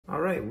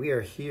right, we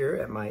are here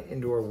at my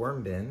indoor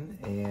worm bin,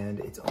 and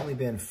it's only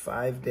been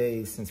 5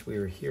 days since we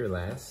were here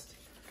last.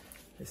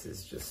 This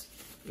is just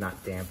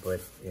not damp,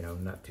 but you know,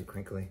 not too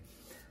crinkly.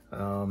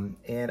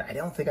 And I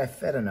don't think I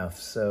fed enough,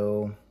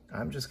 so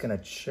I'm just gonna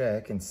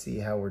check and see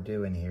how we're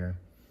doing here.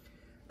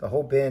 The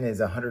whole bin is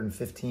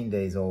 115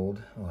 days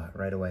old. Oh,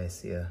 right away I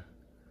see a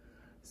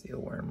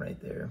worm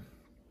right there.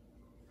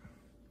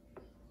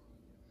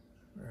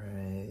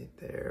 Right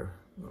there,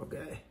 little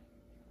guy.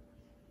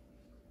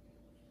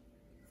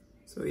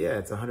 So yeah,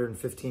 it's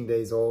 115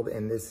 days old,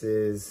 and this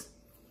is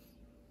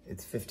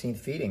its 15th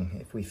feeding,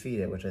 if we feed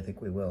it, which I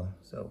think we will.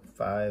 So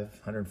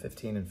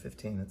 115 and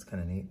 15, that's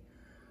kind of neat.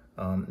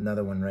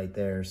 Another one right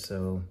there.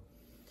 So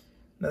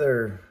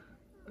another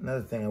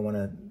thing I want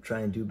to try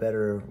and do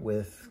better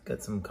with,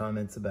 got some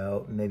comments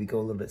about, maybe go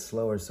a little bit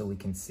slower so we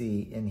can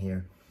see in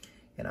here.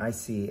 And I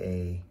see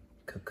a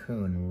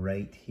cocoon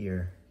right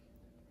here.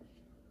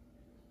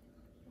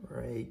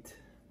 Right.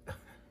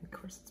 Of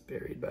course it's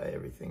buried by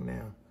everything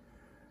now.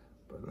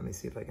 But let me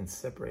see if I can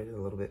separate it a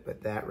little bit.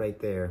 But that right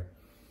there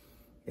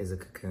is a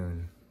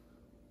cocoon.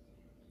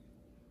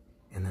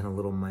 And then a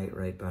little mite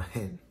right by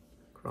it,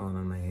 crawling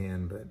on my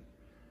hand. But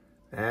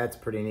that's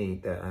pretty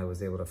neat that I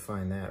was able to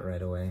find that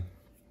right away.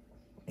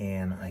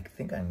 And I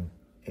think I'm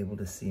able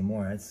to see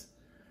more. That's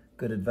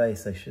good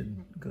advice. I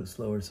should go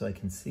slower so I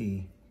can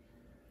see.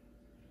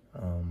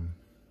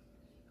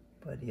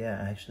 But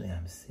yeah, actually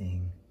I'm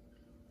seeing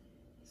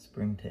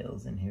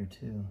springtails in here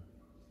too.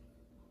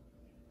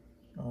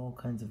 All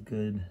kinds of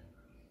good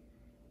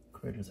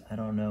critters. I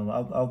don't know.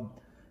 I'll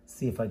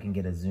see if I can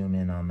get a zoom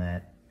in on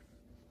that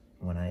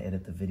when I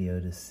edit the video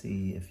to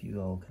see if you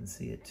all can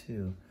see it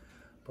too.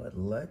 But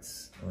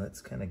let's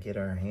kind of get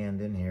our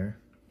hand in here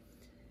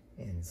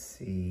and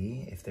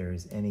see if there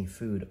is any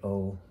food.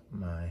 Oh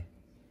my.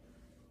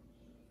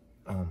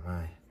 Oh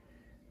my.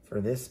 For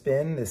this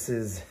bin, this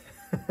is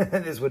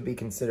this would be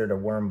considered a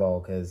worm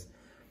ball, because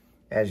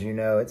as you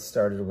know, it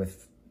started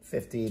with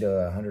 50 to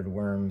 100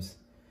 worms.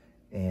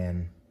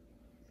 And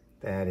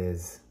that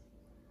is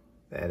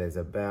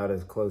about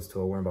as close to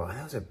a worm ball. And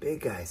those are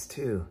big guys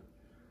too.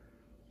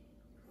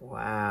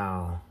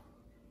 Wow.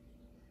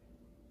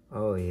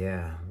 Oh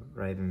yeah,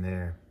 right in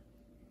there.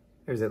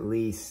 There's at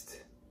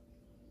least,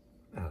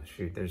 oh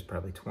shoot, there's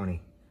probably 20. I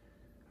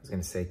was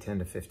gonna say 10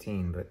 to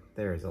 15, but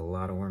there's a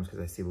lot of worms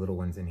because I see little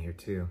ones in here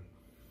too.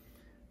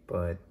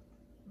 But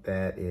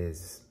that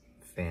is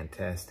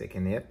fantastic.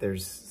 And yep,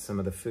 there's some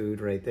of the food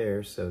right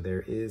there. So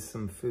there is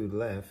some food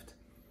left.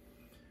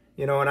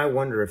 You know, and I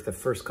wonder if the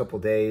first couple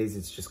days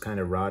it's just kind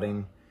of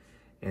rotting,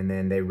 and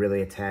then they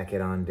really attack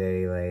it on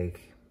day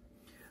like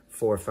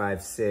 4,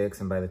 5, 6,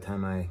 and by the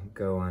time I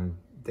go on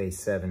day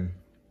 7,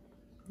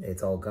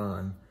 it's all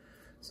gone.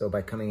 So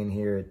by coming in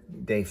here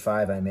at day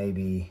 5, I may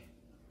be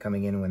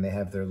coming in when they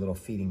have their little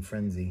feeding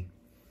frenzy.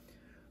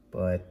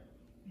 But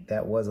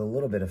that was a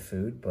little bit of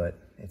food, but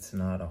it's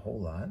not a whole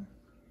lot.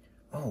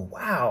 Oh,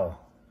 wow.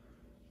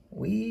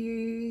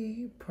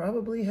 We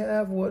probably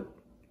have what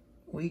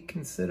we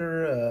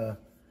consider a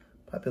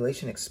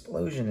population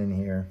explosion in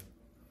here,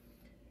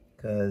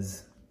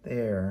 because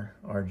there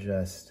are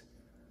just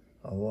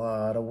a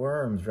lot of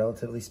worms,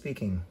 relatively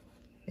speaking,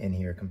 in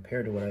here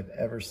compared to what I've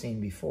ever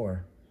seen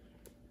before.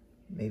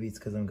 Maybe it's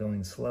because I'm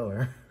going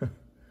slower.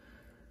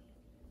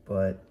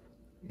 But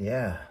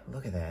yeah,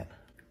 look at that.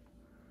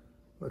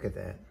 Look at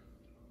that.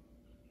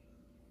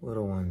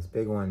 Little ones,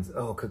 big ones.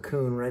 Oh,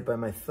 cocoon right by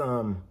my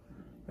thumb.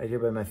 Right here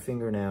by my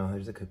finger now.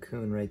 There's a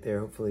cocoon right there.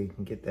 Hopefully you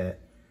can get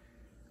that.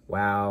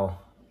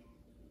 Wow,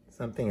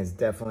 something is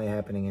definitely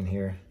happening in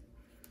here.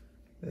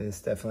 This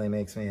definitely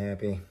makes me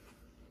happy.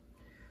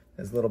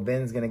 This little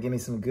bin's gonna give me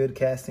some good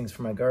castings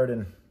for my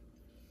garden.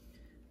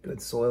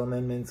 Good soil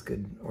amendments,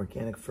 good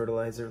organic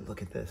fertilizer.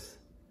 Look at this,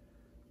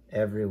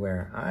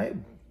 everywhere. I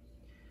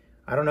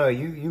don't know,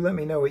 you let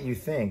me know what you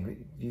think.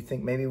 Do you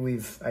think maybe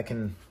I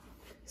can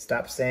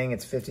stop saying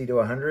it's 50 to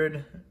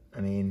 100? I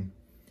mean,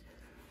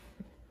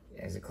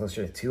 is it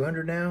closer to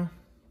 200 now?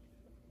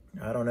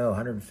 I don't know,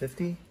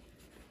 150?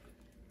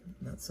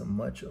 Not so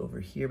much over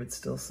here, but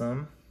still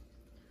some.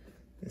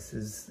 This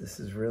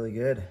is really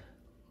good.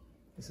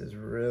 This is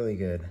really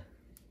good.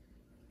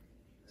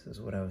 This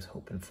is what I was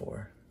hoping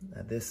for.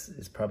 Now this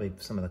is probably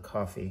some of the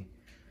coffee.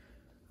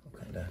 I'll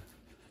kind of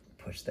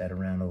push that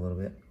around a little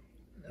bit.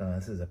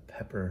 This is a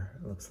pepper,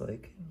 it looks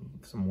like.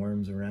 Some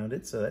worms around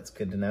it, so that's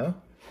good to know.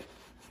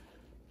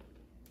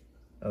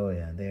 Oh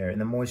yeah, there.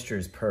 And the moisture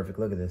is perfect.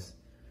 Look at this.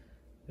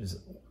 There's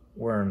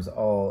worms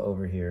all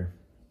over here.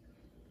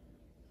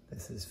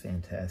 This is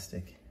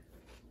fantastic.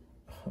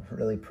 Oh, I'm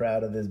really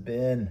proud of this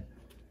bin.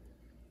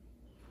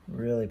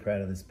 Really proud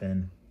of this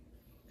bin.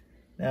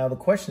 Now the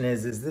question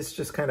is this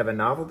just kind of a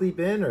novelty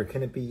bin, or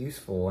can it be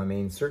useful? I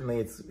mean, certainly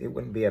it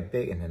wouldn't be a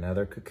big, and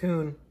another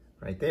cocoon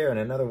right there, and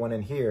another one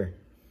in here.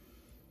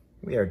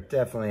 We are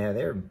definitely,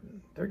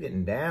 they're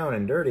getting down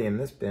and dirty in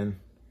this bin.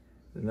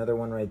 There's another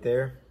one right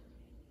there.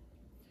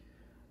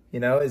 You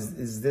know,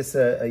 is this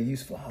a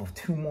useful, oh,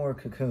 2 more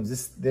cocoons.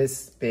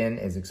 This bin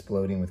is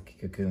exploding with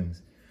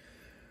cocoons.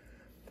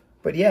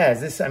 But yeah,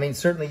 I mean,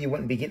 certainly you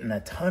wouldn't be getting a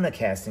ton of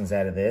castings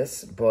out of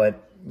this,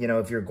 but, you know,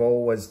 if your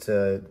goal was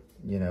to,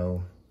 you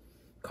know,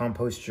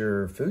 compost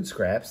your food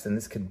scraps, then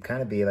this could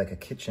kind of be like a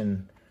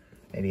kitchen,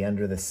 maybe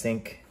under the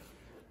sink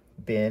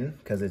bin,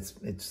 because it's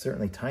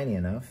certainly tiny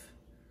enough.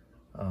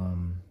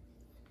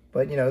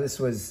 But, you know, this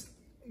was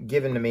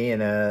given to me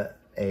in a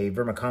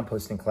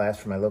vermicomposting class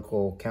from my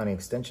local county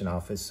extension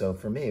office. So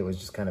for me, it was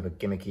just kind of a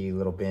gimmicky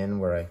little bin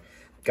where I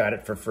got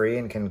it for free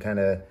and can kind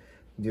of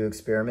do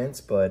experiments.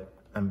 But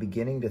I'm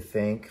beginning to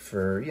think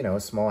for, you know,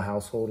 a small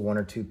household, 1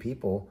 or 2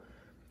 people,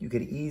 you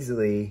could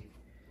easily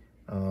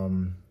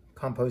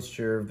compost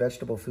your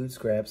vegetable food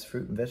scraps,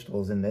 fruit and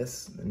vegetables in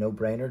this. No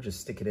brainer,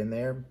 just stick it in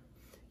there.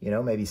 You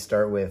know, maybe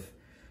start with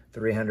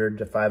 300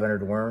 to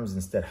 500 worms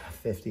instead of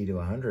 50 to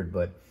 100.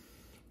 But,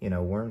 you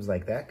know, worms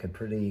like that could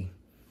pretty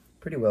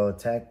well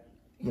attack,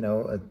 you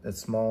know, a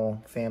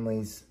small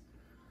family's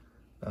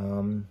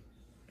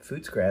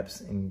food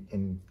scraps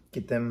and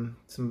get them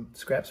some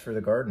scraps for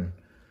the garden.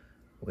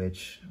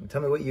 Which,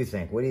 tell me what you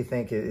think. What do you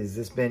think? Is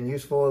this bin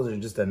useful? Is it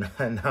just a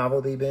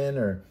novelty bin,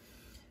 or,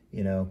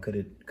 you know, could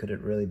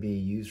it really be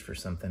used for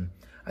something?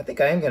 I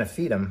think I am going to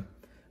feed them.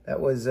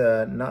 That was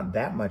not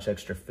that much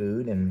extra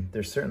food, and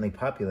they're certainly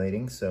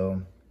populating.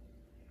 So,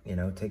 you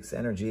know, it takes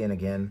energy, and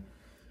again,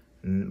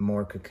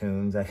 more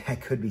cocoons. I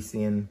could be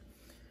seeing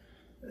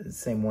the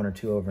same 1 or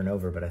 2 over and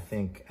over, but I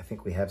think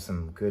we have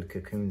some good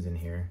cocoons in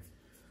here.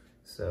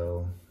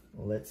 So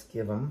let's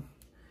give them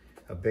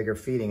a bigger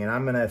feeding, and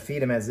I'm gonna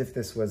feed them as if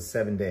this was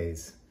 7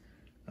 days,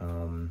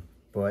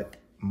 but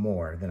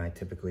more than I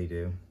typically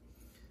do.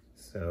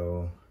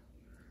 So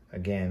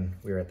again,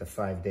 we're at the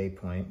 5-day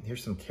point.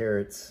 Here's some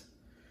carrots.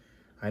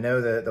 I know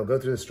that they'll go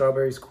through the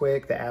strawberries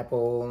quick, the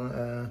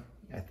apple,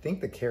 I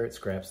think the carrot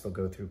scraps they'll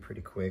go through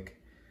pretty quick.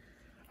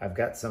 I've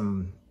got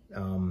some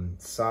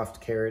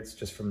soft carrots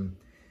just from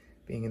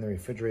being in the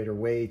refrigerator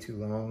way too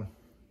long,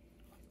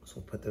 so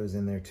we'll put those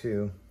in there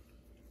too.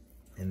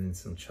 And then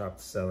some chopped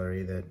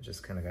celery that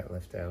just kind of got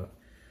left out.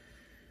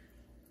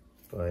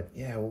 But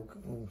yeah,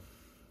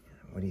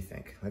 what do you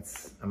think?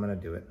 I'm gonna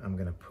do it. I'm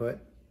gonna put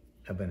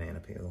a banana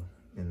peel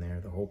in there,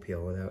 the whole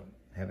peel, without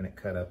having it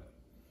cut up.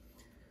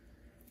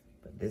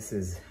 But this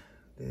is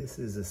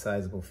a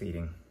sizable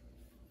feeding.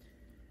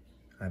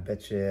 I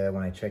bet you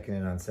when I check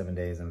in on 7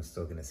 days, I'm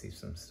still gonna see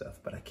some stuff,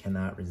 but I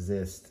cannot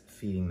resist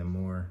feeding them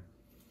more.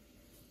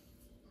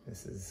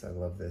 I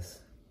love this.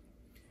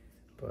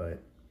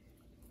 But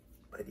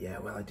yeah,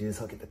 while I do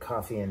this, I'll get the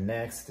coffee in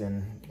next.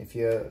 And if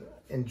you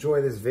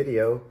enjoy this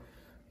video,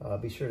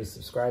 be sure to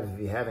subscribe if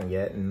you haven't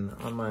yet. And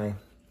on my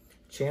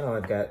channel,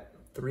 I've got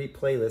 3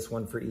 playlists,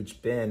 1 for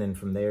each bin. And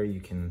from there,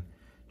 you can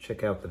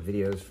check out the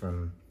videos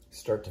from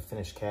start to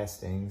finish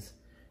castings.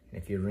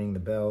 And if you ring the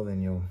bell,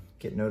 then you'll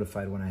get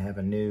notified when I have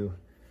a new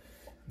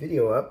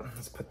video up.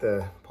 Let's put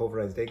the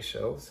pulverized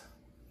eggshells.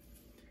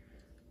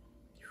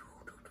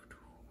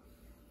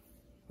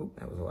 Oh,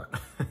 that was a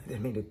lot. I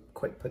didn't mean to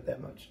quite put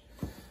that much.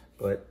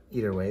 But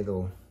either way,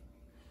 they'll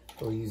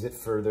use it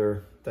for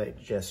their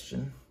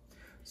digestion.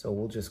 So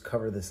we'll just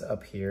cover this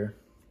up here.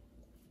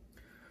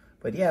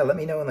 But yeah, let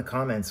me know in the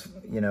comments,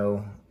 you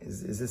know,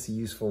 is this a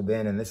useful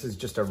bin? And this is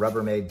just a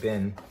Rubbermaid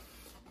bin.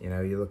 You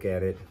know, you look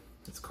at it,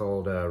 it's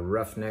called a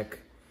Roughneck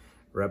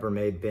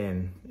Rubbermaid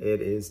bin.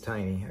 It is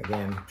tiny.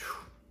 Again,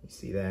 you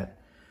see that.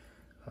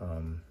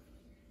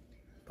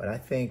 But I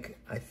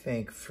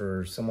think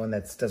for someone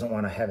that doesn't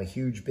want to have a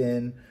huge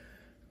bin,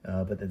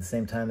 but at the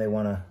same time they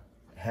want to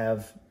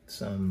have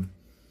some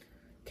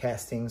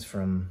castings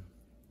from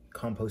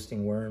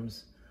composting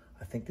worms,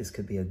 I think this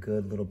could be a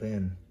good little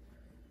bin.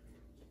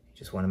 You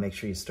just want to make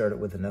sure you start it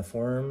with enough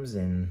worms,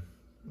 and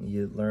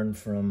you learn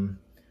from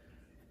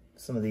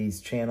some of these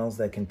channels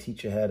that can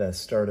teach you how to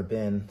start a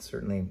bin.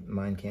 Certainly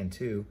mine can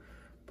too,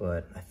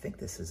 but I think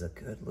this is a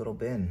good little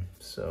bin.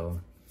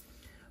 So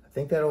I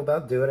think that'll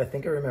about do it. I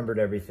think I remembered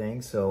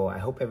everything. So I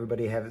hope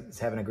everybody is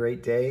having a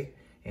great day,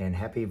 and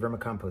happy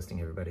vermicomposting,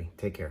 everybody.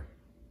 Take care.